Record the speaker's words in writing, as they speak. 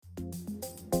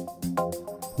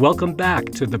Welcome back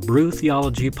to the Brew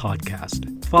Theology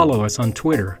Podcast. Follow us on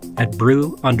Twitter at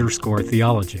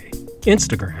brew_theology,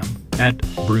 Instagram at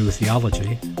Brew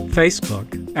Theology,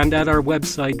 Facebook, and at our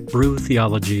website,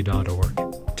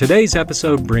 brewtheology.org. Today's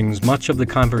episode brings much of the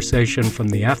conversation from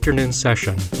the afternoon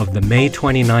session of the May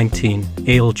 2019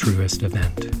 Altruist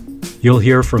event. You'll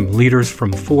hear from leaders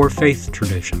from 4 faith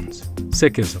traditions: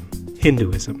 Sikhism,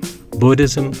 Hinduism,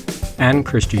 Buddhism, and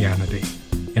Christianity.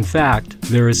 In fact,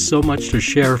 there is so much to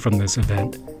share from this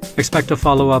event. Expect a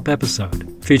follow-up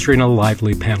episode featuring a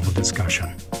lively panel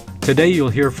discussion. Today you'll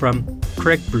hear from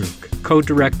Craig Brook,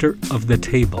 co-director of The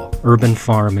Table, Urban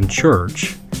Farm and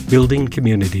Church, building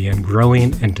community and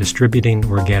growing and distributing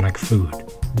organic food.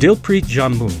 Dilpreet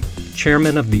Jammu,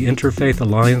 chairman of the Interfaith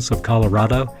Alliance of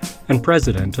Colorado and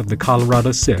president of the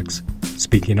Colorado Sikhs,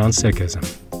 speaking on Sikhism.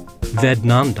 Ved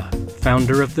Nanda,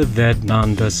 founder of the Ved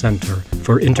Nanda Center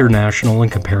for International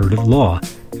and Comparative Law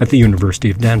at the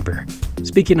University of Denver,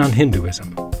 speaking on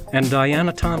Hinduism. And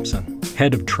Diana Thompson,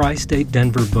 head of Tri-State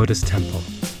Denver Buddhist Temple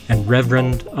and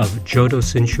Reverend of Jodo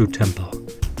Shinshu Temple.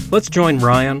 Let's join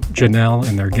Ryan, Janelle,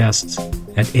 and their guests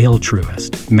at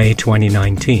Altruist, May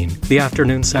 2019, the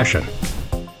afternoon session.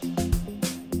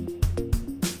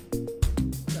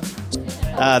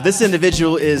 This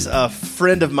individual is a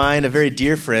friend of mine, a very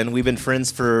dear friend. We've been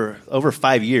friends for over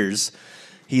 5 years.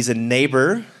 He's a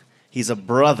neighbor, he's a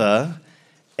brother,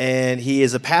 and he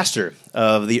is a pastor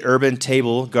of the Urban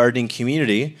Table Gardening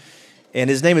Community. And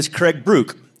his name is Craig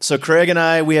Brook. So Craig and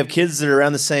I, we have kids that are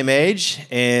around the same age,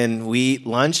 and we eat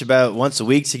lunch about once a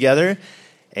week together.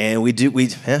 And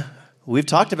we've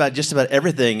talked about just about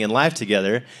everything in life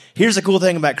together. Here's a cool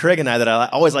thing about Craig and I that I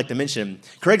always like to mention.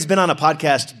 Craig's been on a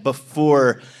podcast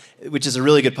before, which is a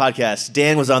really good podcast.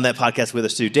 Dan was on that podcast with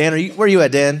us too. Dan, where are you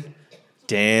at, Dan?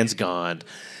 Dan's gone.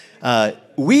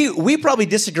 We probably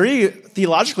disagree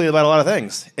theologically about a lot of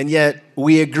things, and yet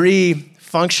we agree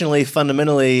functionally,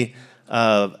 fundamentally,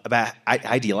 about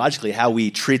ideologically how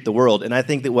we treat the world. And I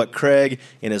think that what Craig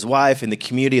and his wife and the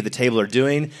community of the table are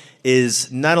doing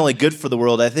is not only good for the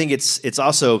world, I think it's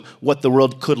also what the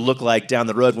world could look like down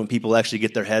the road when people actually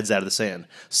get their heads out of the sand.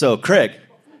 So Craig,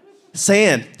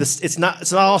 sand, it's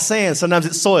not all sand, sometimes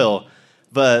it's soil,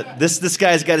 but this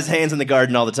guy's got his hands in the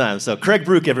garden all the time. So Craig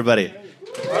Brook, everybody.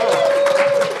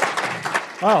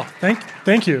 Wow,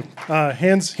 thank you.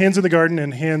 Hands in the garden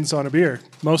and hands on a beer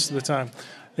most of the time.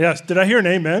 Yes, did I hear an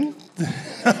amen?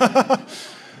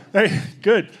 Hey,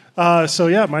 good.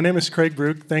 My name is Craig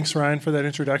Brook. Thanks, Ryan, for that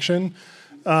introduction.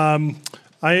 The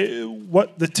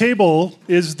Table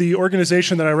is the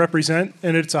organization that I represent,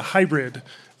 and it's a hybrid.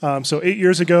 8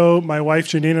 years ago, my wife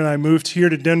Janine and I moved here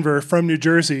to Denver from New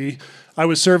Jersey. I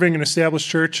was serving an established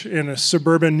church in a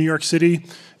suburban New York City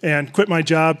and quit my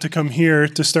job to come here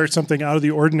to start something out of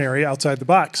the ordinary, outside the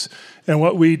box. And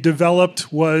what we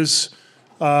developed was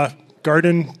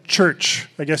garden church,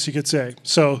 I guess you could say.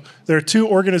 So there are 2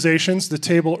 organizations, the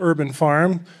Table Urban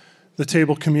Farm, the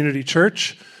Table Community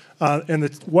Church.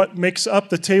 What makes up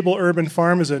the Table Urban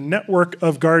Farm is a network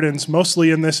of gardens,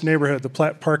 mostly in this neighborhood, the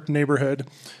Platt Park neighborhood.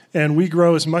 And we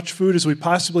grow as much food as we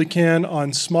possibly can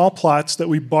on small plots that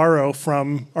we borrow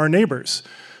from our neighbors.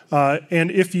 And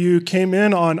if you came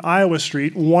in on Iowa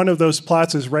Street, one of those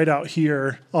plots is right out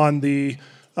here on the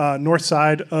north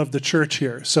side of the church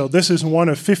here. So this is one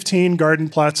of 15 garden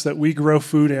plots that we grow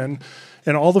food in.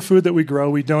 And all the food that we grow,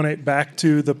 we donate back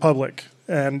to the public.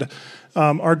 And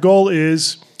our goal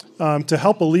is to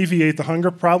help alleviate the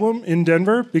hunger problem in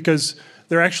Denver, because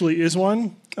there actually is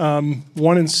one. 1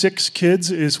 in 6 kids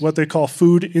is what they call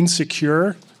food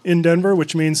insecure in Denver,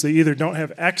 which means they either don't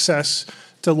have access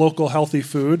to local healthy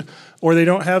food, or they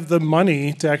don't have the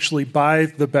money to actually buy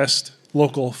the best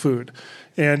local food.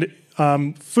 And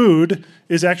food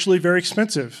is actually very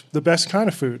expensive, the best kind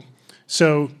of food.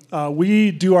 So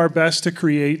we do our best to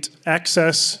create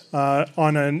access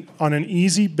on an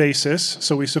easy basis.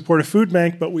 So we support a food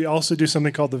bank, but we also do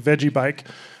something called the Veggie Bike,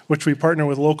 which we partner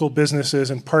with local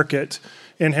businesses and park it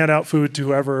and hand out food to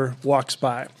whoever walks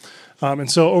by.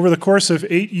 And so over the course of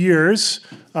 8 years,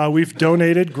 we've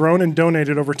grown and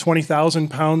donated over 20,000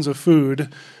 pounds of food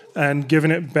and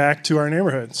given it back to our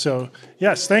neighborhood. So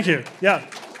yes, thank you. Yeah.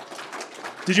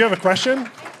 Did you have a question?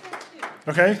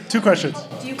 Okay, 2 questions.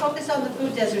 Do you focus on the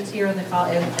food deserts here in the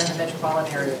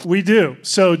metropolitan area? We do.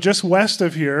 So just west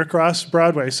of here, across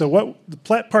Broadway. So the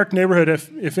Platt Park neighborhood,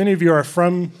 if any of you are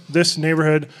from this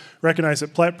neighborhood, recognize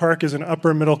that Platt Park is an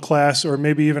upper middle class or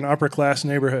maybe even upper class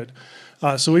neighborhood.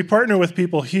 So we partner with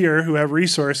people here who have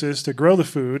resources to grow the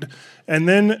food, and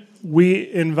then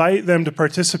we invite them to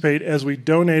participate as we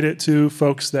donate it to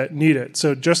folks that need it.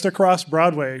 So just across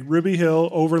Broadway, Ruby Hill,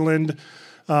 Overland,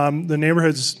 the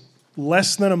neighborhoods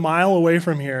less than a mile away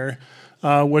from here,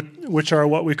 which are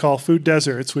what we call food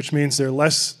deserts, which means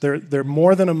they're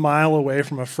more than a mile away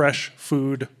from a fresh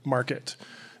food market.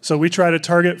 So we try to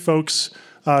target folks.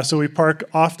 So we park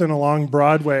often along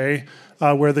Broadway,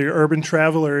 where the urban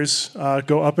travelers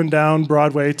go up and down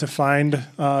Broadway to find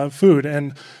food.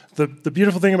 And the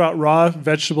beautiful thing about raw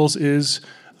vegetables is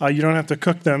you don't have to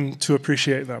cook them to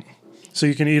appreciate them. So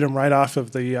you can eat them right off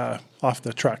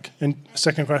the truck. And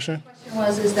second question? The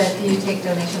question is that do you take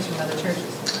donations from other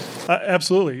churches?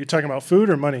 Absolutely. You're talking about food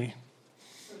or money?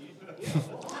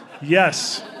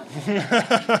 Yes.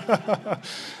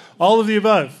 All of the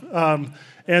above.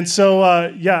 And so,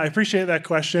 I appreciate that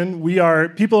question.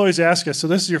 People always ask us, so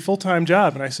this is your full-time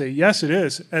job? And I say, yes, it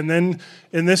is. And then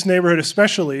in this neighborhood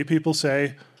especially, people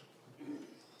say,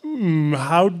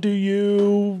 how do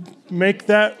you make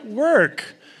that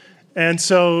work? And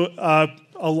so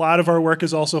a lot of our work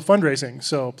is also fundraising.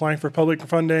 So applying for public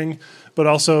funding, but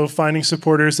also finding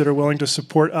supporters that are willing to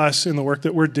support us in the work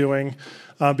that we're doing.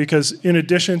 Because in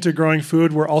addition to growing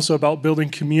food, we're also about building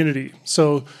community.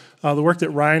 So the work that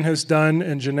Ryan has done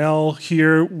and Janelle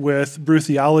here with Brew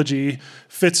Theology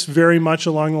fits very much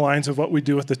along the lines of what we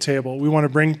do at the table. We want to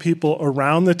bring people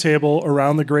around the table,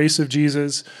 around the grace of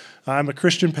Jesus. I'm a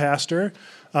Christian pastor,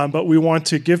 but we want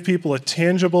to give people a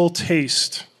tangible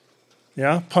taste,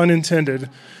 pun intended,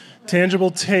 tangible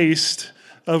taste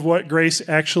of what grace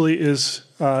actually is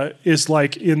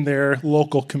like in their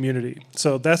local community.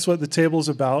 So that's what the table is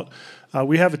about.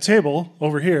 We have a table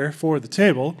over here for the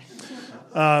table.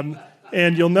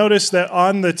 And you'll notice that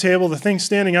on the table, the thing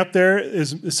standing up there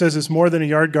it says it's more than a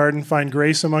yard garden. Find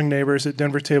grace among neighbors at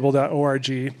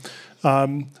denvertable.org.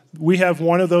 We have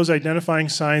one of those identifying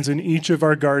signs in each of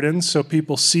our gardens, so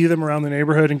people see them around the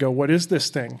neighborhood and go, what is this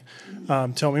thing?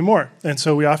 Tell me more. And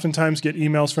so we oftentimes get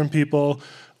emails from people,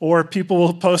 or people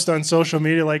will post on social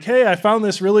media like, hey, I found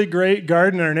this really great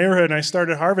garden in our neighborhood and I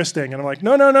started harvesting. And I'm like,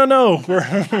 no.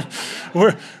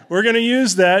 We're going to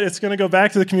use that. It's going to go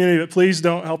back to the community, but please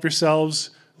don't help yourselves.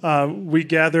 We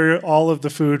gather all of the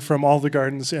food from all the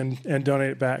gardens and donate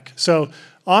it back. So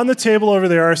on the table over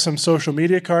there are some social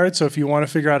media cards. So if you want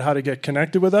to figure out how to get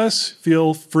connected with us,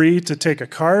 feel free to take a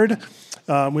card.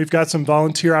 We've got some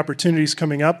volunteer opportunities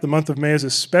coming up. The month of May is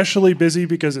especially busy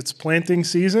because it's planting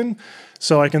season.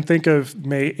 So I can think of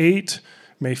May 8,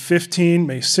 May 15,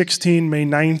 May 16, May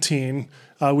 19.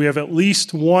 We have at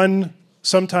least one,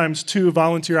 sometimes two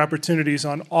volunteer opportunities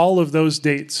on all of those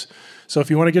dates. So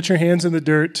if you want to get your hands in the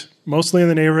dirt, mostly in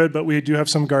the neighborhood, but we do have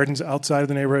some gardens outside of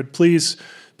the neighborhood, please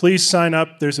sign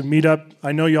up. There's a meetup.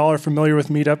 I know y'all are familiar with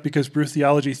Meetup because Brew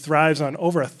Theology thrives on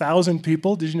over 1,000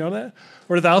 people. Did you know that?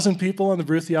 Or 1,000 people on the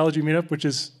Brew Theology Meetup, which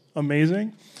is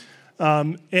amazing.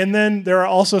 And then there are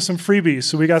also some freebies.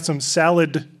 So we got some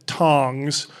salad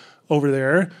tongs over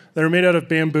there that are made out of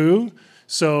bamboo.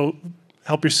 So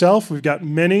help yourself. We've got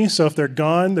many. So if they're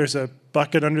gone, there's a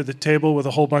bucket under the table with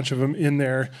a whole bunch of them in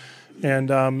there.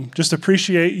 And just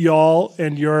appreciate y'all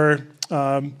and your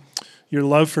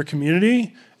love for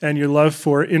community and your love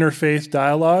for interfaith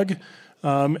dialogue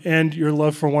and your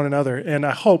love for one another. And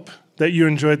I hope that you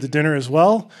enjoyed the dinner as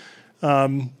well.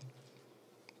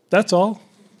 That's all.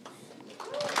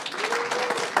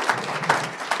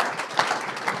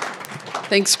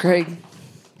 Thanks, Craig.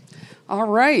 All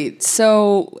right.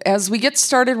 So as we get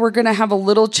started, we're going to have a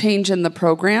little change in the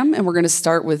program, and we're going to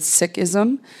start with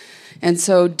Sikhism. And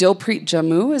so Dilpreet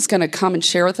Jammu is going to come and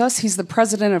share with us. He's the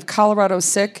president of Colorado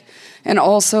Sikh and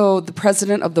also the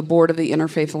president of the board of the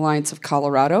Interfaith Alliance of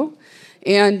Colorado.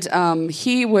 And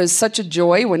he was such a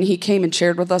joy when he came and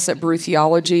shared with us at Brew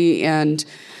Theology and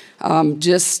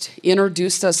just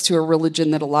introduced us to a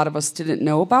religion that a lot of us didn't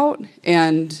know about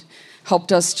and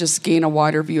helped us just gain a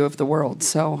wider view of the world.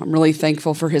 So I'm really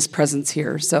thankful for his presence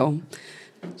here. So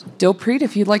Dilpreet,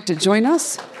 if you'd like to join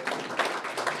us.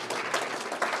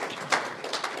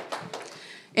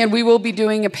 And we will be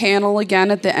doing a panel again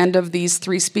at the end of these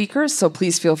three speakers, so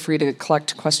please feel free to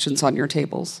collect questions on your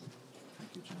tables.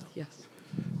 Yes.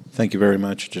 Thank you very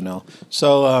much, Janelle.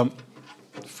 So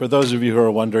for those of you who are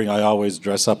wondering, I always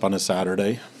dress up on a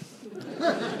Saturday.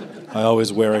 I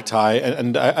always wear a tie.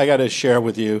 And I got to share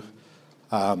with you,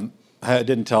 I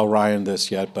didn't tell Ryan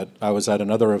this yet, but I was at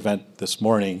another event this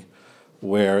morning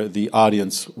where the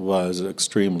audience was a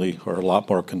lot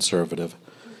more conservative.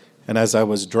 And as I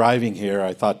was driving here,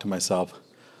 I thought to myself,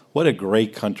 what a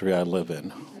great country I live in,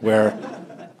 where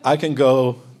I can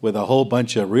go with a whole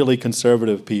bunch of really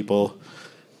conservative people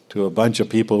to a bunch of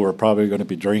people who are probably going to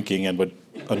be drinking and would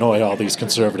annoy all these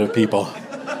conservative people.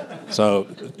 So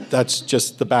that's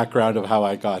just the background of how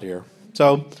I got here.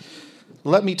 So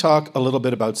let me talk a little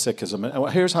bit about Sikhism.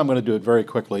 And here's how I'm going to do it very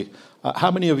quickly.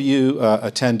 How many of you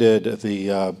attended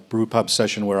the Brew Pub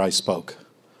session where I spoke?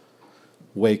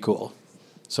 Way cool.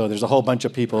 So there's a whole bunch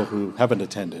of people who haven't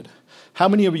attended. How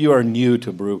many of you are new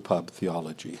to Brew Pub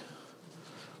theology?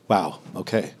 Wow,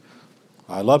 okay.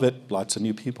 I love it. Lots of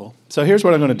new people. So here's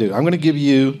what I'm going to do. I'm going to give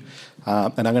you,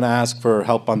 and I'm going to ask for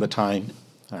help on the time.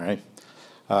 All right.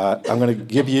 I'm going to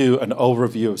give you an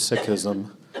overview of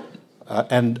Sikhism.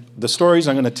 And the stories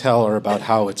I'm going to tell are about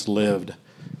how it's lived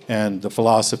and the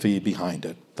philosophy behind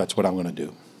it. That's what I'm going to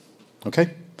do.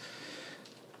 Okay?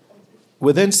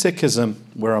 Within Sikhism,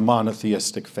 we're a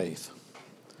monotheistic faith.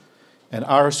 And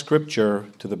our scripture,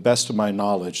 to the best of my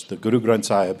knowledge, the Guru Granth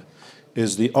Sahib,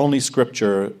 is the only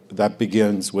scripture that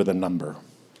begins with a number.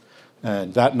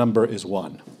 And that number is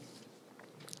 1.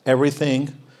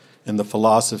 Everything in the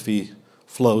philosophy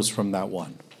flows from that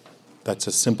 1. That's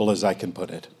as simple as I can put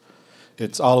it.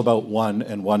 It's all about one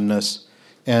and oneness.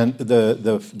 And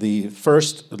the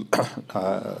first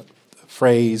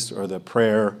phrase or the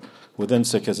prayer within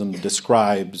Sikhism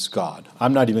describes God.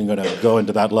 I'm not even going to go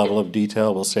into that level of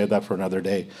detail. We'll save that for another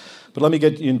day. But let me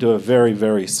get into a very,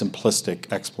 very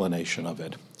simplistic explanation of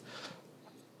it.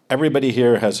 Everybody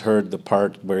here has heard the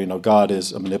part where, God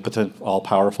is omnipotent,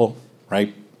 all-powerful,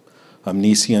 right?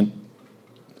 Omniscient,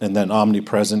 and then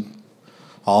omnipresent,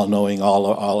 all-knowing,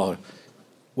 all.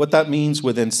 What that means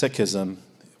within Sikhism,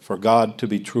 for God to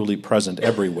be truly present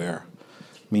everywhere,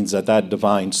 means that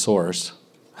divine source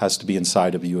has to be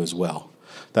inside of you as well.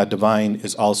 That divine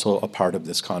is also a part of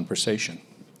this conversation.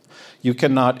 You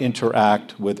cannot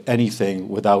interact with anything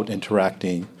without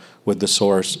interacting with the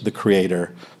source, the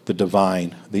creator, the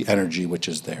divine, the energy which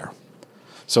is there.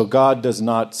 So God does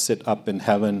not sit up in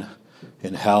heaven,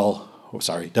 in hell. Oh,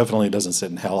 sorry, definitely doesn't sit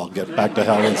in hell. I'll get back to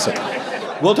hell in a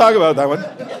second. We'll talk about that one.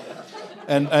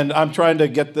 And I'm trying to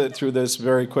get through this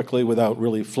very quickly without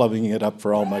really flubbing it up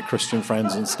for all my Christian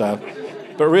friends and stuff.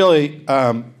 But really,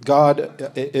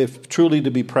 God, if truly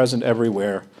to be present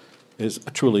everywhere, is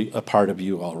truly a part of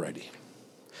you already.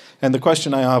 And the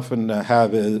question I often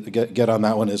have is, get on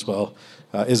that one as well,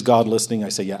 is God listening? I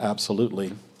say, yeah,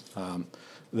 absolutely.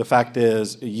 The fact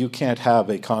is, you can't have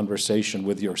a conversation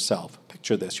with yourself.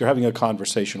 Picture this, you're having a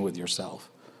conversation with yourself.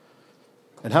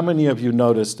 And how many of you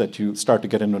notice that you start to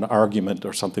get into an argument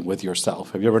or something with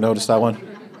yourself? Have you ever noticed that one?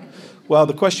 Well,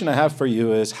 the question I have for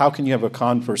you is, how can you have a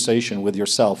conversation with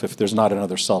yourself if there's not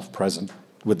another self present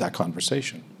with that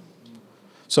conversation?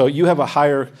 So you have a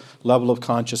higher level of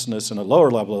consciousness and a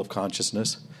lower level of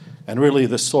consciousness, and really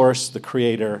the source, the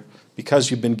creator,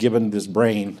 because you've been given this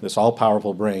brain, this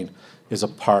all-powerful brain, is a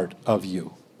part of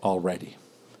you already.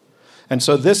 And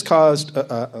so this caused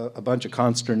a bunch of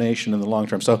consternation in the long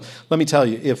term. So let me tell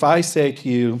you, if I say to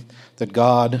you that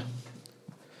God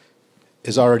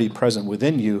is already present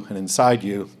within you and inside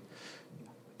you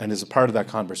and is a part of that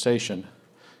conversation,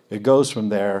 it goes from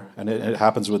there, and it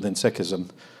happens within Sikhism.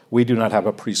 We do not have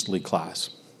a priestly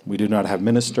class. We do not have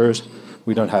ministers.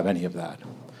 We don't have any of that.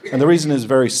 And the reason is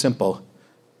very simple.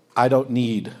 I don't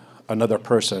need another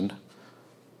person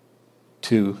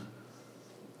to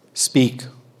speak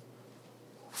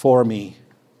for me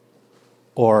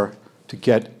or to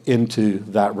get into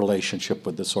that relationship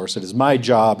with the source. It is my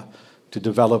job to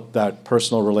develop that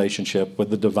personal relationship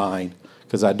with the divine,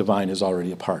 because that divine is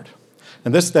already a part.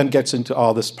 And this then gets into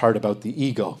all this part about the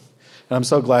ego. And I'm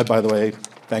so glad, by the way,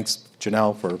 thanks,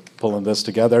 Janelle, for pulling this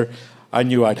together. I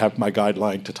knew I'd have my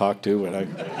guideline to talk to, and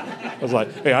I was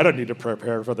like, hey, I don't need to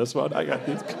prepare for this one. I got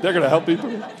these. They're going to help me.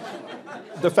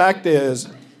 The fact is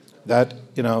that,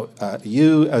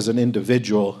 you as an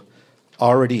individual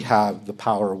already have the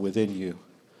power within you.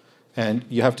 And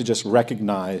you have to just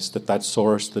recognize that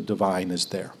source, the divine, is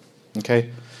there.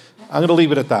 Okay? I'm going to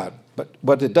leave it at that. But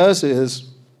what it does is,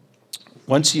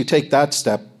 once you take that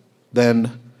step,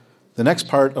 then the next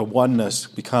part of oneness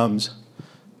becomes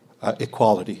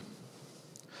equality.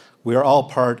 We are all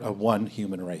part of one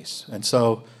human race. And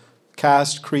so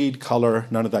caste, creed, color,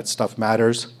 none of that stuff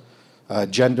matters.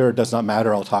 Gender does not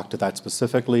matter. I'll talk to that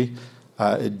specifically.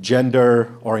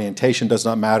 Gender orientation does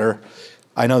not matter.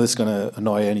 I know this is going to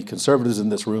annoy any conservatives in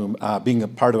this room. Being a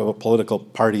part of a political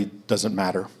party doesn't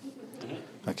matter.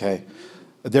 Okay?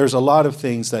 There's a lot of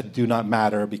things that do not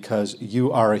matter because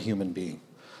you are a human being.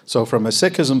 So from a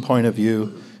Sikhism point of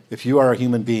view, if you are a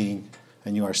human being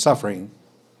and you are suffering,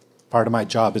 part of my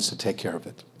job is to take care of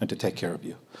it and to take care of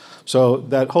you. So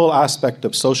that whole aspect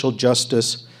of social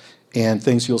justice and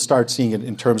things, you'll start seeing it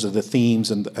in terms of the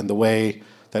themes and the way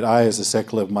that I as a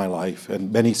Sikh live my life.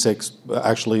 And many Sikhs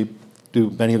actually do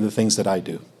many of the things that I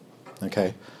do.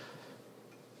 Okay?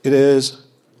 It is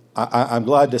I'm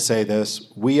glad to say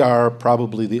this. We are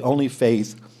probably the only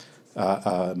faith,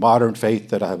 modern faith,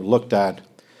 that I've looked at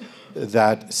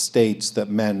that states that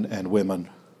men and women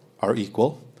are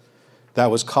equal.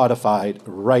 That was codified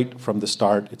right from the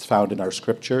start. It's found in our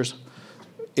scriptures.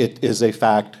 It is a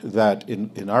fact that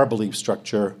in our belief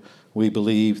structure, we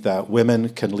believe that women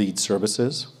can lead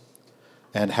services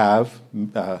and have.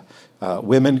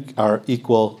 Women are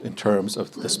equal in terms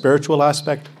of the spiritual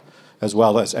aspect as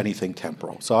well as anything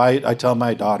temporal. So I tell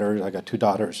my daughters, I got 2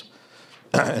 daughters,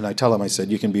 and I tell them, I said,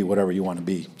 you can be whatever you want to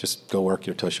be. Just go work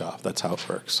your tush off. That's how it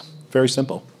works. Very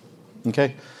simple.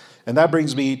 Okay? And that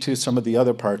brings me to some of the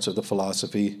other parts of the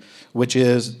philosophy, which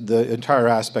is the entire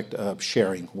aspect of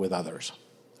sharing with others.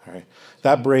 All right?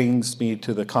 That brings me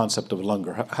to the concept of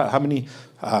Lungar. How many,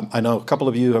 I know a couple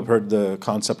of you have heard the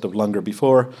concept of Lungar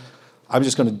before. I'm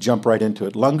just going to jump right into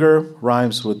it. Lungar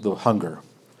rhymes with the hunger.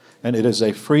 And it is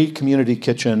a free community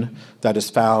kitchen that is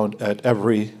found at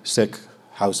every Sikh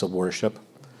house of worship.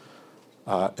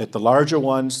 At the larger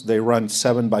ones, they run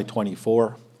 7 by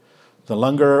 24. The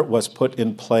Lungar was put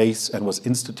in place and was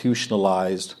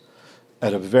institutionalized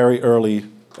at a very early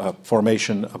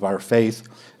formation of our faith,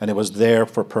 and it was there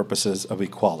for purposes of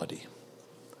equality.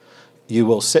 You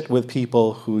will sit with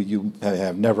people who you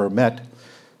have never met.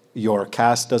 Your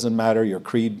caste doesn't matter, your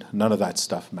creed, none of that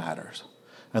stuff matters.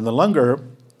 And the Lungar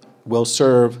will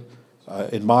serve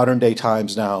in modern day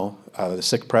times now. The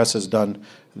Sikh press has done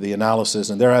the analysis,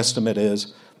 and their estimate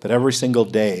is that every single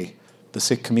day the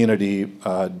Sikh community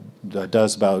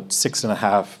does about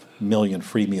 6.5 million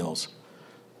free meals.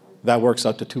 That works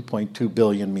out to 2.2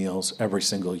 billion meals every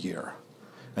single year.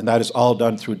 And that is all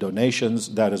done through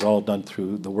donations, that is all done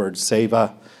through the word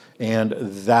seva, and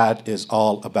that is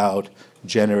all about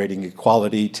generating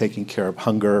equality, taking care of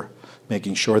hunger,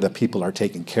 making sure that people are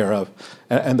taken care of.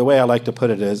 And the way I like to put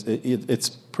it is, it's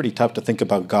pretty tough to think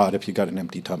about God if you got an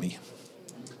empty tummy.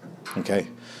 Okay?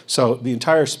 So the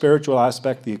entire spiritual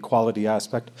aspect, the equality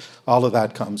aspect, all of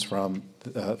that comes from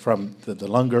the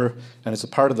Lungar, and it's a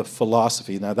part of the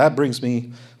philosophy. Now that brings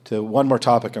me to one more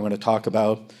topic I'm going to talk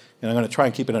about, and I'm going to try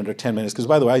and keep it under 10 minutes, because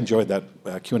by the way, I enjoyed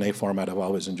that Q&A format. I've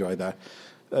always enjoyed that.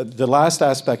 The last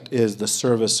aspect is the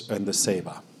service and the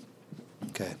seva.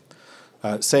 Okay.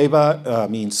 Seva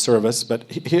means service, but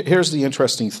here's the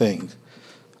interesting thing.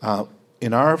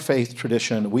 In our faith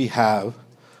tradition, we have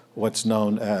what's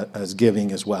known as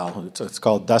giving as well. It's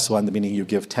called daswan, meaning you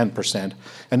give 10%.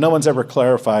 And no one's ever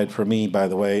clarified for me, by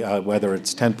the way, whether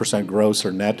it's 10% gross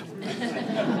or net.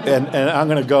 And I'm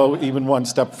going to go even one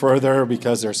step further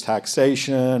because there's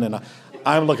taxation, and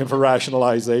I'm looking for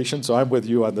rationalization, so I'm with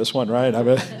you on this one, right?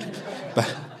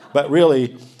 But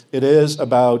really, it is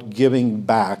about giving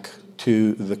back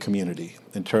to the community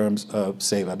in terms of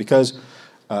seva, because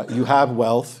you have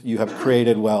wealth, you have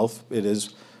created wealth. It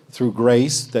is through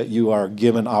grace that you are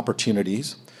given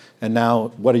opportunities, and now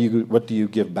what do you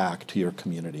give back to your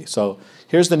community? So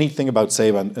here's the neat thing about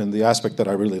seva, and the aspect that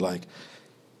I really like.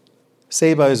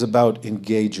 Seva is about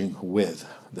engaging with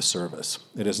the service.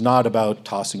 It is not about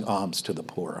tossing alms to the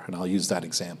poor, and I'll use that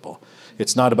example.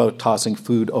 It's not about tossing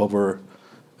food over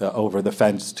the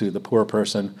fence to the poor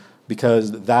person,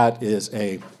 because that is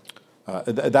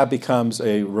that becomes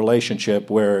a relationship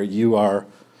where you are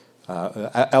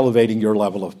elevating your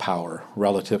level of power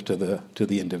relative to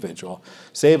the individual.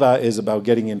 Seva is about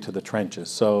getting into the trenches.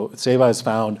 So seva is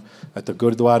found at the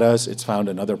gurdwaras, it's found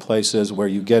in other places where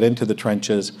you get into the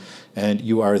trenches and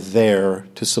you are there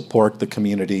to support the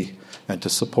community and to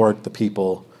support the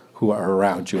people who are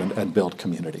around you and build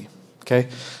community. Okay?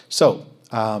 So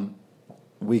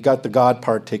we got the God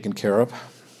part taken care of.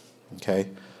 Okay?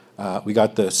 We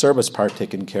got the service part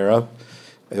taken care of.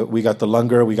 We got the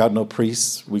Lungar, we got no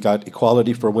priests, we got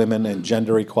equality for women and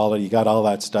gender equality, you got all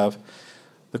that stuff.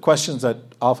 The questions that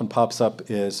often pops up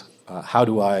is, how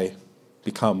do I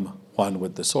become one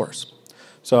with the source?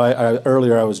 So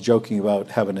earlier I was joking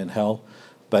about heaven and hell,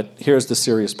 but here's the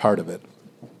serious part of it.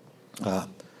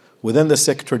 Within the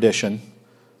Sikh tradition,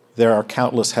 there are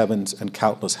countless heavens and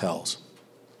countless hells.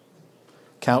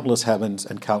 Countless heavens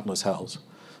and countless hells.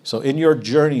 So in your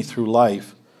journey through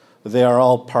life, they are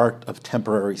all part of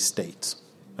temporary states.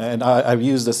 And I've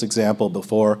used this example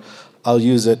before. I'll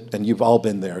use it, and you've all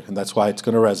been there, and that's why it's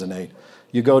going to resonate.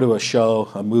 You go to a show,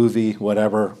 a movie,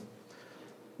 whatever.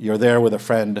 You're there with a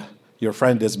friend. Your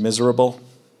friend is miserable.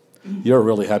 You're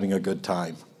really having a good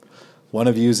time. One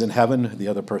of you's in heaven, the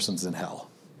other person's in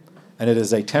hell. And it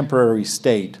is a temporary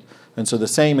state. And so the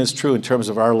same is true in terms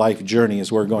of our life journey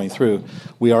as we're going through.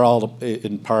 We are all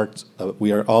in part,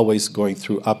 we are always going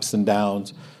through ups and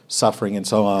downs, suffering and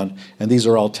so on, and these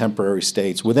are all temporary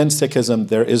states. Within Sikhism,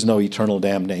 there is no eternal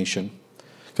damnation.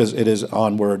 because it is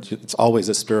onward. It's always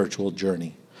a spiritual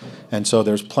journey. And so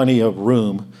there's plenty of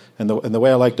room. And the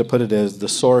way I like to put it is the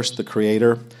source, the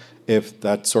creator, if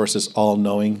that source is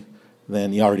all-knowing,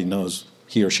 then he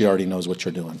or she already knows what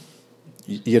you're doing.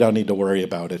 You don't need to worry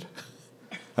about it.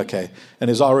 Okay? And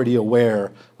is already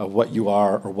aware of what you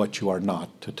are or what you are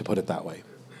not, to put it that way.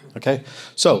 Okay?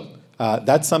 So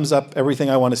that sums up everything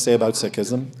I want to say about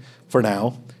Sikhism for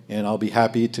now. And I'll be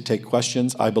happy to take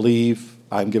questions. I believe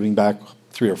I'm giving back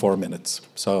 3 or 4 minutes.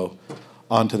 So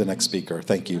on to the next speaker.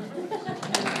 Thank you.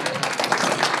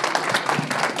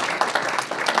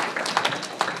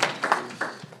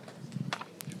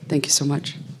 Thank you so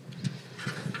much.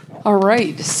 All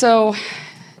right, so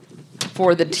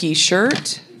for the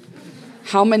T-shirt,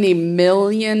 how many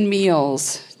million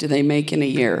meals do they make in a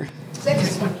year?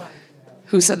 6.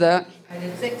 Who said that? I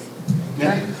did 6.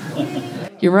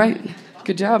 You're right.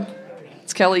 Good job.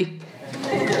 It's Kelly.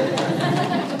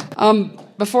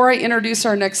 Before I introduce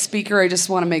our next speaker, I just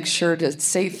want to make sure to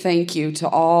say thank you to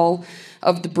all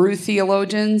of the Brew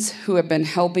theologians who have been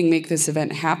helping make this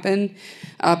event happen.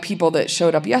 People that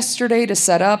showed up yesterday to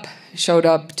set up, showed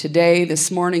up today, this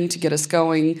morning to get us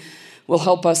going, will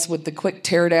help us with the quick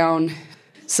teardown.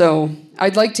 So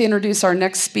I'd like to introduce our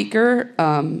next speaker,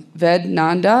 Ved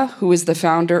Nanda, who is the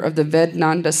founder of the Ved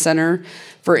Nanda Center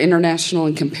for International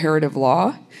and Comparative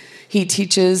Law. He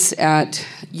teaches at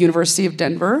University of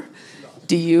Denver,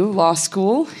 DU Law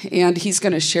School, and he's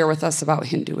going to share with us about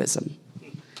Hinduism.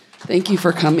 Thank you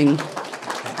for coming.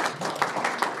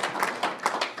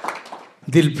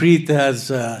 Dilpreet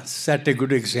has set a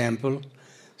good example,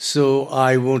 so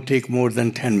I won't take more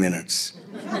than 10 minutes.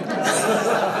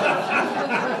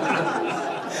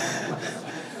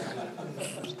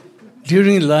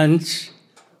 During lunch,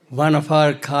 one of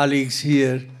our colleagues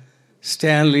here,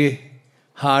 Stanley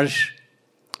Harsh,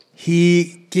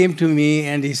 he came to me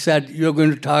and he said, "You're going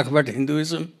to talk about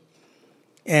Hinduism?"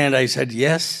 And I said,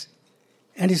 "Yes."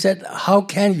 And he said, "How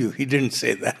can you?" He didn't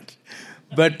say that.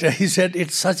 But he said,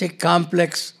 "It's such a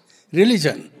complex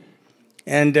religion."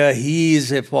 And he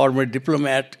is a former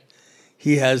diplomat.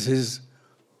 He has his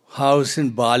house in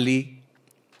Bali.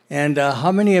 And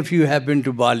how many of you have been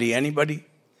to Bali? Anybody?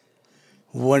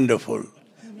 Wonderful.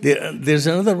 There's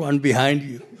another one behind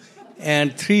you.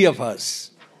 And 3 of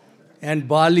us. And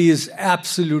Bali is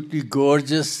absolutely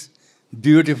gorgeous,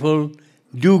 beautiful.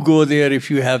 Do go there if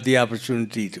you have the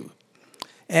opportunity to.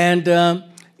 And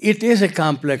it is a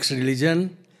complex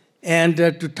religion. And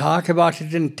to talk about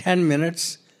it in 10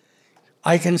 minutes,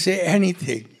 I can say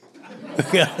anything.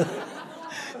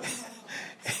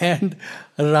 And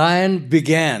Ryan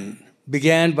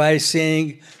began by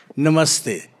saying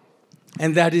namaste.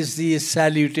 And that is the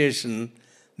salutation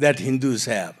that Hindus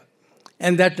have.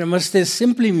 And that namaste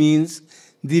simply means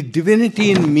the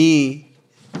divinity in me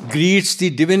greets the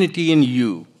divinity in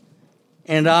you.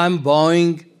 And I'm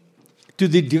bowing to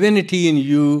the divinity in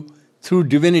you through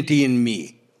divinity in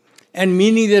me. And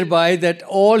meaning thereby that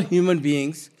all human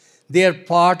beings, they are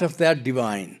part of that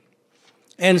divine.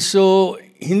 And so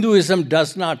Hinduism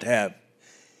does not have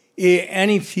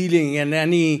any feeling and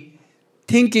any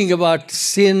thinking about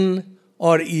sin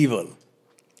or evil.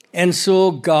 And so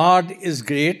God is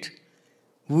great.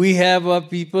 We have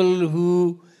people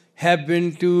who have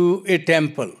been to a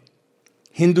temple,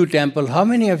 Hindu temple. How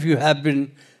many of you have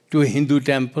been to a Hindu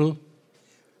temple?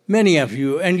 Many of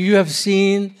you. And you have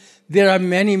seen there are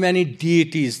many, many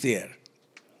deities there.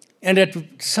 And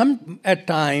at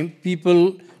time,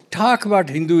 people talk about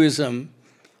Hinduism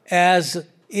as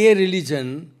a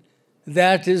religion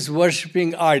that is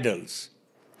worshipping idols.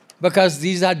 Because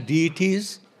these are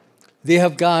deities, they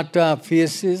have got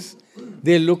faces,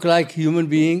 they look like human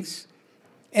beings.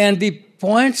 And the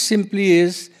point simply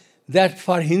is that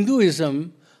for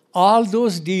Hinduism, all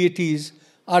those deities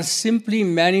are simply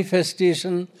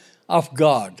manifestation of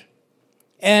God.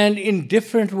 And in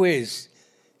different ways,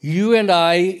 you and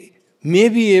I may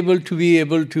be able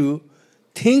to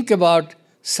think about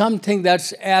something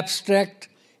that's abstract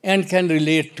and can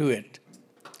relate to it.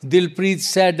 Dilpreet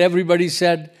said, everybody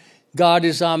said, God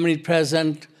is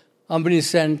omnipresent,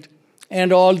 omniscient,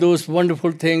 and all those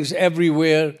wonderful things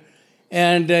everywhere,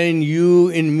 and in you,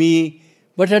 in me.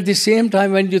 But at the same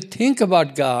time, when you think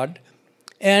about God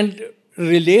and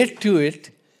relate to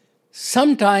it,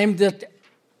 sometimes that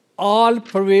all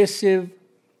pervasive,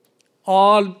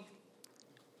 all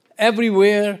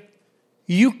everywhere,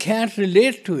 you can't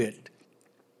relate to it.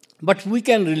 But we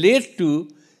can relate to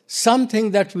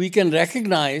something that we can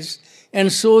recognize,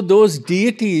 and so those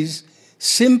deities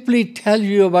simply tell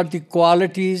you about the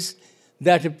qualities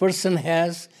that a person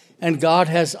has, and God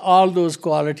has all those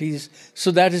qualities.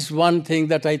 So that is one thing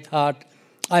that I thought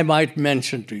I might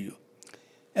mention to you.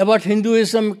 About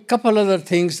Hinduism, a couple other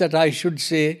things that I should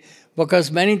say,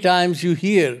 because many times you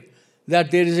hear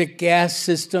that there is a caste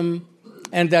system,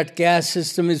 and that caste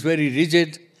system is very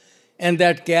rigid, and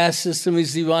that caste system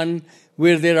is the one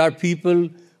where there are people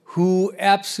who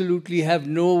absolutely have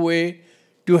no way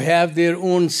to have their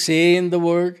own say in the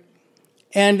world.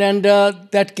 And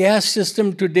that caste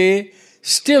system today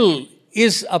still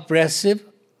is oppressive,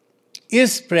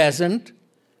 is present,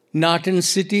 not in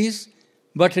cities,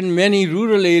 but in many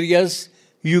rural areas.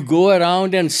 You go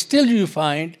around and still you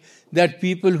find that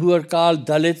people who are called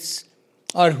Dalits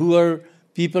or who are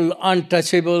people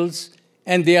untouchables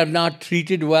and they are not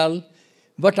treated well.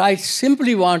 But I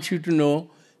simply want you to know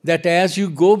that as you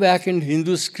go back in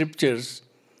Hindu scriptures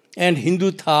and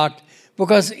Hindu thought,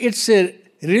 because it's a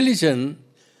religion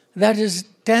that is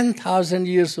 10,000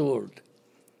 years old,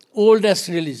 oldest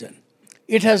religion.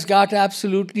 It has got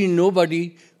absolutely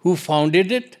nobody who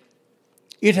founded it.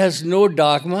 It has no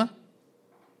dogma.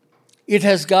 It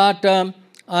has got,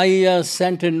 I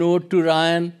sent a note to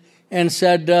Ryan and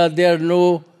said there are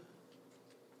no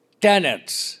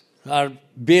tenets, or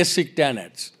basic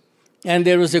tenets. And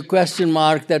there was a question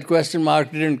mark. That question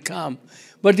mark didn't come.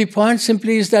 But the point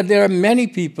simply is that there are many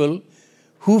people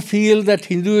who feel that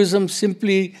Hinduism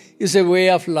simply is a way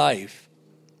of life.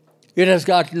 It has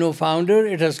got no founder.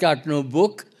 It has got no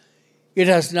book. It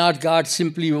has not got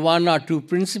simply one or two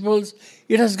principles.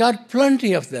 It has got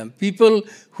plenty of them. People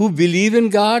who believe in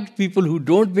God, people who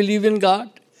don't believe in God,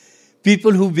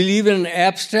 people who believe in an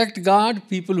abstract God,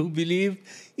 people who believe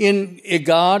in a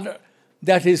God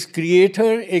that is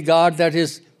creator, a God that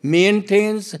is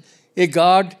maintains, a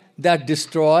God that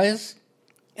destroys.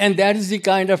 And that is the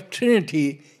kind of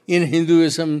trinity in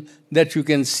Hinduism that you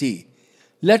can see.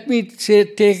 Let me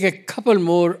take a couple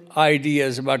more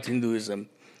ideas about Hinduism,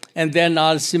 and then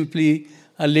I'll simply,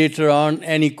 later on,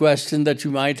 any question that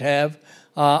you might have,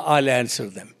 I'll answer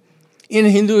them. In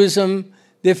Hinduism,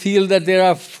 they feel that there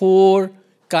are 4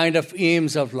 kind of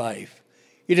aims of life.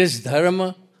 It is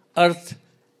dharma, arth,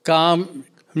 kam,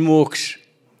 moksha.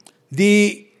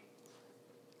 The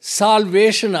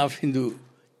salvation of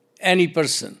any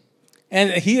person.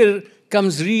 And here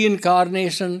comes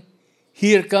reincarnation.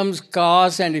 Here comes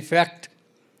cause and effect.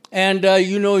 And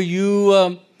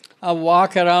you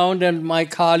walk around, and my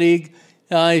colleague,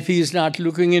 if he is not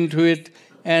looking into it,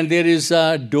 and there is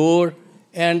a door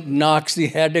and knocks the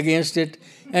head against it,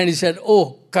 and he said,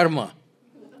 oh, karma.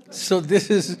 So this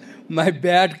is my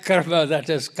bad karma that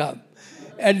has come.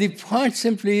 And the point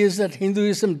simply is that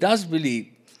Hinduism does believe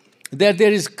that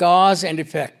there is cause and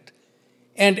effect.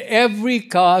 And every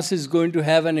cause is going to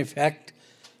have an effect.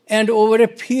 And over a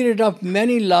period of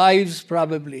many lives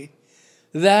probably,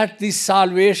 that the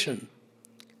salvation,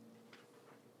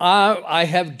 I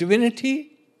have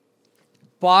divinity,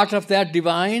 part of that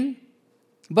divine,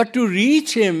 but to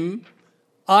reach him,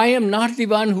 I am not the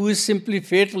one who is simply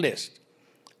fatalist.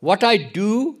 What I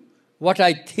do, what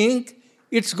I think,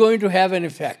 it's going to have an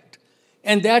effect.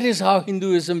 And that is how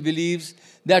Hinduism believes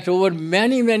that over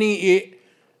many, many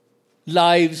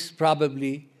lives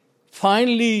probably,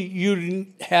 finally you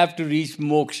have to reach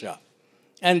moksha.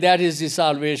 And that is the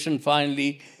salvation,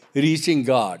 finally reaching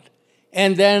God.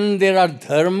 And then there are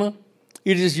dharma.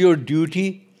 It is your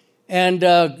duty and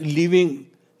living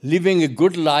a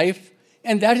good life.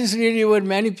 And that is really where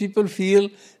many people feel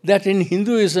that in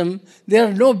Hinduism, there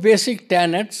are no basic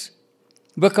tenets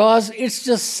because it's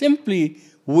just simply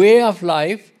way of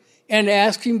life and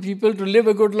asking people to live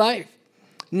a good life.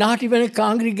 Not even a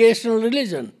congregational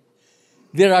religion.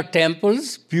 There are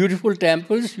temples, beautiful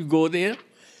temples, you go there.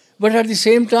 But at the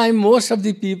same time, most of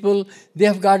the people, they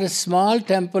have got a small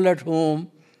temple at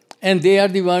home, and they are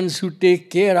the ones who take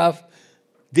care of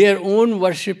their own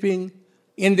worshipping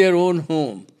in their own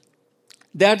home.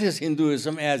 That is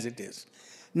Hinduism as it is.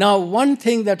 Now, one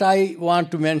thing that I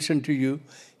want to mention to you,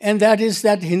 and that is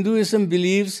that Hinduism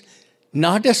believes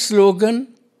not a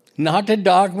slogan, not a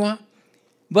dogma,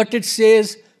 but it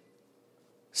says,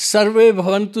 Sarve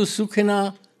bhavantu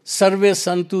sukhina, sarve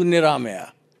santu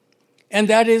niramaya. And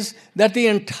that is that the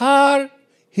entire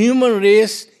human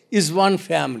race is one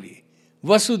family,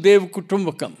 Vasudeva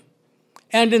Kutumbakam.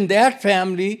 And in that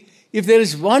family, if there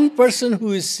is one person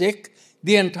who is sick,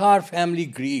 the entire family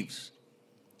grieves.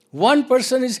 One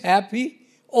person is happy,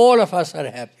 all of us are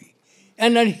happy.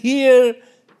 And then here,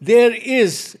 there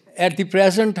is, at the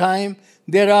present time,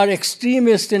 there are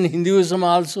extremists in Hinduism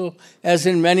also, as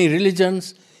in many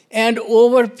religions. And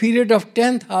over a period of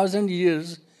 10,000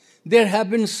 years, there have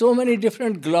been so many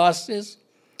different glosses,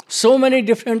 so many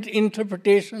different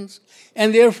interpretations.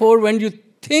 And therefore, when you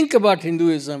think about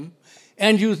Hinduism,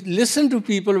 and you listen to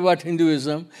people about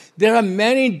Hinduism, there are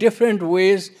many different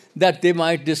ways that they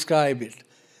might describe it.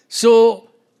 So,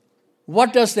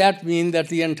 what does that mean, that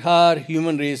the entire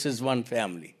human race is one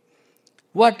family?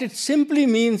 What it simply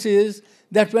means is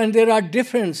that when there are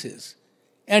differences,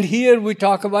 and here we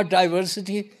talk about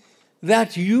diversity,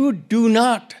 that you do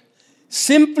not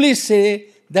simply say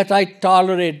that I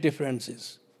tolerate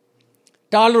differences.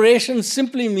 Toleration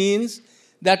simply means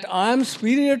that I'm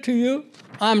superior to you,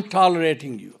 I'm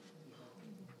tolerating you.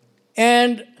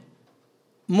 And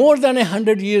more than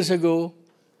 100 years ago,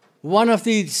 one of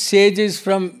the sages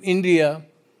from India,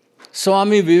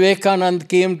 Swami Vivekananda,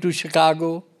 came to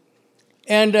Chicago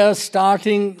and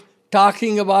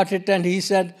talking about it, and he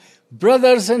said,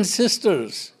 brothers and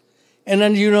sisters. And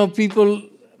then, people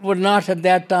were not at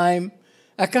that time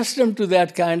accustomed to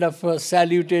that kind of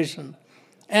salutation.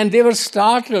 And they were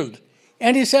startled.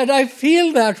 And he said, I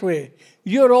feel that way.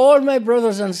 You're all my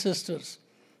brothers and sisters.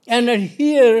 And then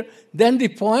here, then the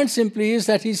point simply is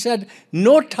that he said,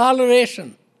 no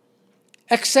toleration,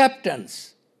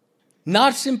 acceptance.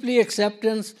 Not simply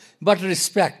acceptance, but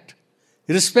respect.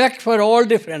 Respect for all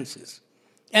differences.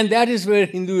 And that is where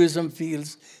Hinduism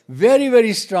feels very,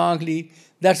 very strongly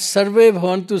that sarve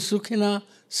bhavantu sukhina,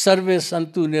 sarve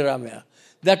santu niramaya.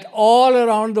 That all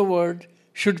around the world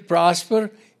should prosper,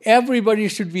 everybody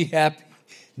should be happy.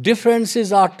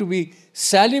 Differences ought to be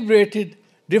celebrated,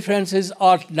 differences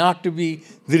ought not to be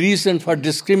the reason for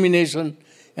discrimination,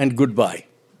 and goodbye.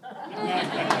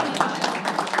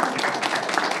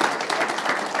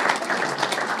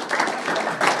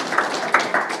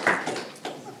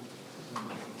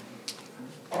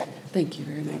 Thank you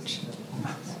very much.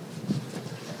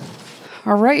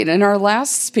 All right, and our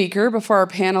last speaker before our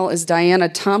panel is Diana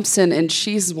Thompson, and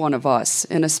she's one of us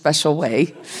in a special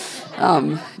way.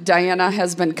 Diana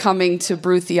has been coming to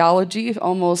Brew Theology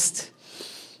almost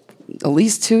at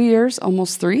least 2 years,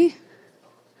 almost 3.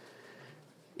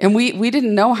 And we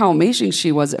didn't know how amazing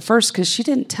she was at first because she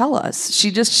didn't tell us.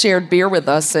 She just shared beer with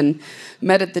us and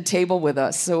met at the table with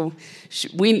us. So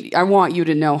I want you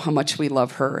to know how much we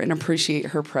love her and appreciate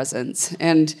her presence.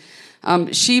 And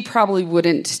she probably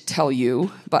wouldn't tell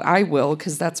you, but I will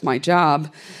because that's my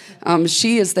job.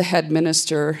 She is the head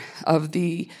minister of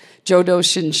the Jodo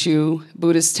Shinshu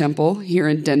Buddhist Temple here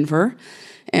in Denver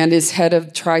and is head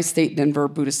of Tri-State Denver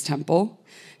Buddhist Temple.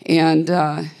 And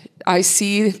I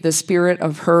see the spirit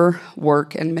of her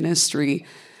work and ministry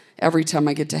every time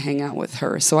I get to hang out with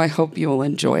her. So I hope you will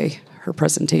enjoy her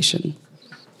presentation.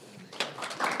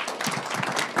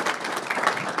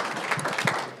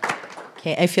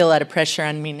 Okay, I feel a lot of pressure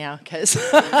on me now because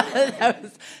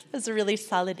that was a really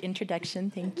solid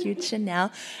introduction. Thank you,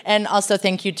 Janelle. And also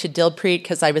thank you to Dilpreet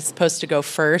because I was supposed to go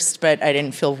first, but I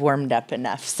didn't feel warmed up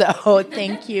enough. So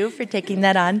thank you for taking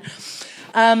that on.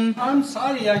 I'm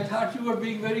sorry, I thought you were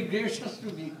being very gracious to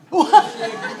me.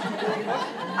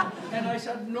 And I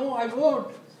said, no, I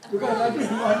won't, because I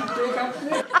didn't want to take up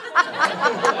me.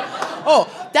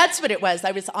 Oh, that's what it was.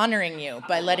 I was honoring you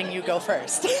by letting you go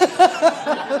first.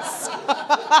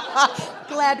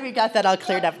 Glad we got that all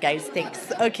cleared up, guys.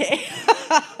 Thanks. Okay.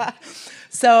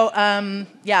 So, I'm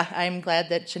glad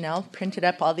that Janelle printed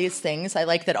up all these things. I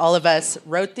like that all of us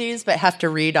wrote these, but have to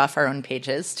read off our own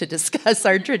pages to discuss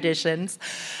our traditions.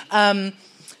 I,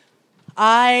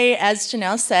 as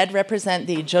Janelle said, represent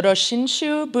the Jodo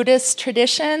Shinshu Buddhist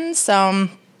tradition. So,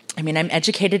 I'm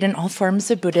educated in all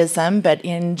forms of Buddhism, but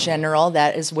in general,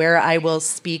 that is where I will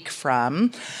speak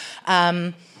from.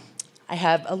 I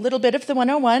have a little bit of the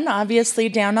 101, obviously,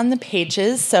 down on the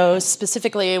pages. So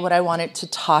specifically what I wanted to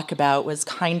talk about was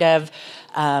kind of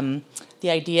the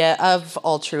idea of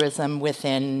altruism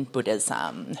within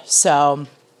Buddhism. So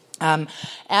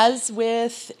as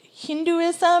with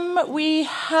Hinduism, we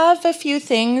have a few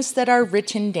things that are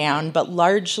written down, but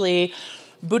largely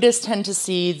Buddhists tend to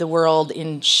see the world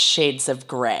in shades of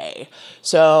gray.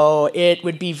 So it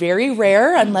would be very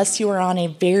rare, unless you are on a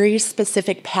very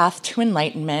specific path to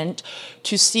enlightenment,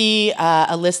 to see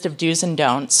a list of do's and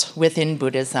don'ts within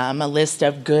Buddhism, a list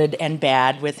of good and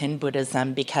bad within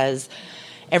Buddhism, because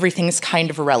everything's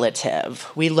kind of relative.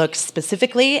 We look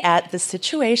specifically at the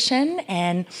situation,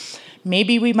 and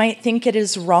maybe we might think it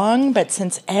is wrong, but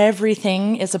since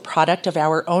everything is a product of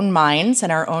our own minds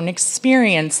and our own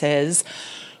experiences,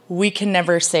 we can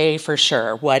never say for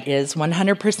sure what is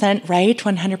 100% right,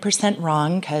 100%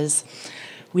 wrong, because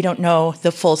we don't know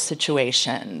the full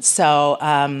situation. So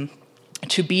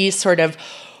to be sort of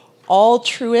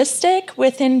altruistic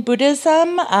within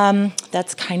Buddhism,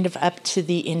 that's kind of up to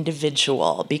the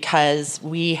individual, because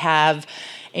we have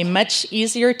a much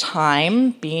easier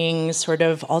time being sort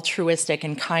of altruistic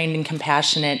and kind and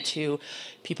compassionate to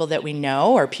people that we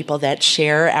know or people that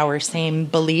share our same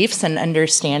beliefs and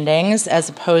understandings, as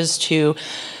opposed to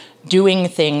doing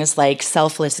things like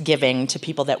selfless giving to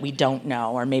people that we don't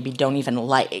know or maybe don't even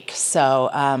like.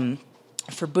 So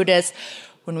for Buddhists,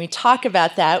 when we talk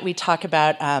about that, we talk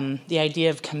about the idea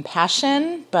of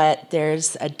compassion, but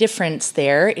there's a difference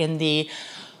there in the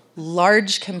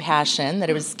large compassion that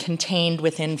it was contained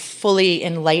within fully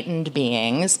enlightened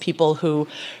beings, people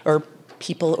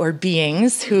or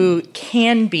beings who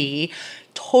can be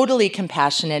totally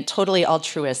compassionate, totally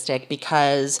altruistic,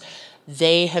 because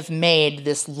they have made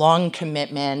this long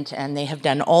commitment and they have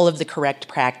done all of the correct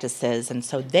practices, and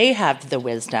so they have the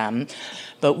wisdom.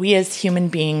 But we as human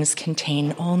beings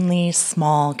contain only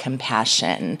small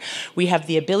compassion. We have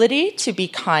the ability to be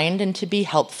kind and to be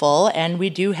helpful, and we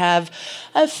do have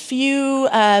a few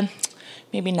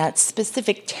maybe not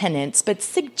specific tenets, but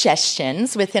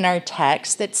suggestions within our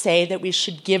text that say that we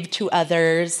should give to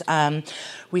others,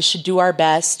 we should do our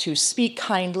best to speak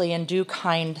kindly and do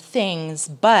kind things,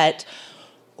 but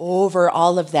over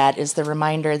all of that is the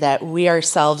reminder that we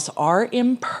ourselves are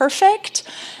imperfect,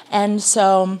 and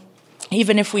so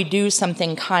even if we do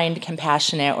something kind,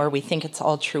 compassionate, or we think it's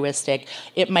altruistic,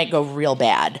 it might go real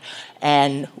bad.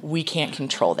 And we can't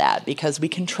control that because we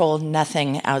control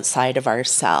nothing outside of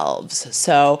ourselves.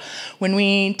 So when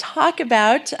we talk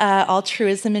about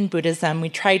altruism in Buddhism, we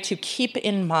try to keep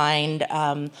in mind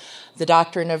the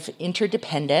doctrine of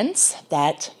interdependence,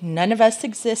 that none of us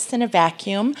exists in a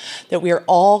vacuum, that we are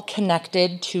all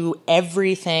connected to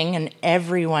everything and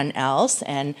everyone else.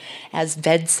 And as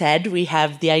Ved said, we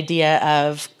have the idea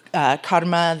of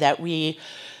karma, that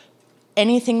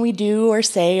anything we do or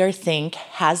say or think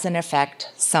has an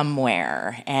effect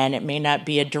somewhere. And it may not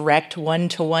be a direct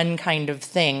one-to-one kind of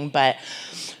thing, but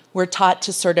we're taught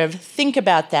to sort of think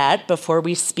about that before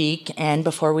we speak and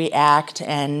before we act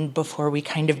and before we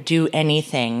kind of do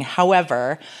anything.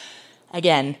 However,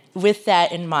 again, with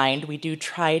that in mind, we do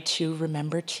try to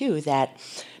remember, too, that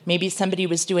maybe somebody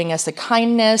was doing us a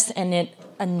kindness and it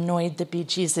annoyed the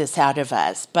bejesus out of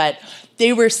us, but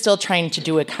they were still trying to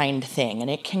do a kind thing, and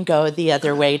it can go the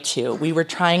other way, too. We were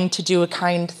trying to do a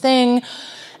kind thing,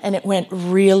 and it went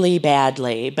really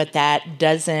badly, but that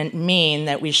doesn't mean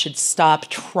that we should stop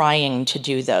trying to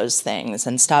do those things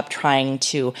and stop trying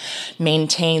to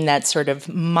maintain that sort of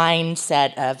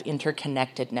mindset of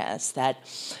interconnectedness, that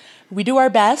we do our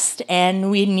best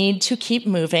and we need to keep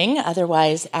moving.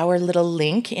 Otherwise, our little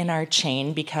link in our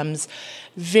chain becomes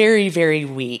very, very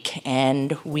weak,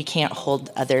 and we can't hold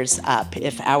others up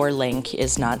if our link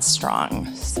is not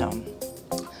strong. So,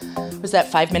 was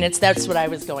that 5 minutes? That's what I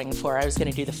was going for. I was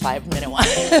going to do the 5-minute one.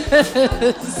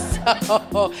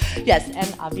 So, yes,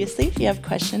 and obviously, if you have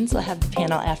questions, we'll have the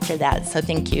panel after that. So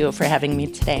thank you for having me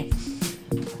today.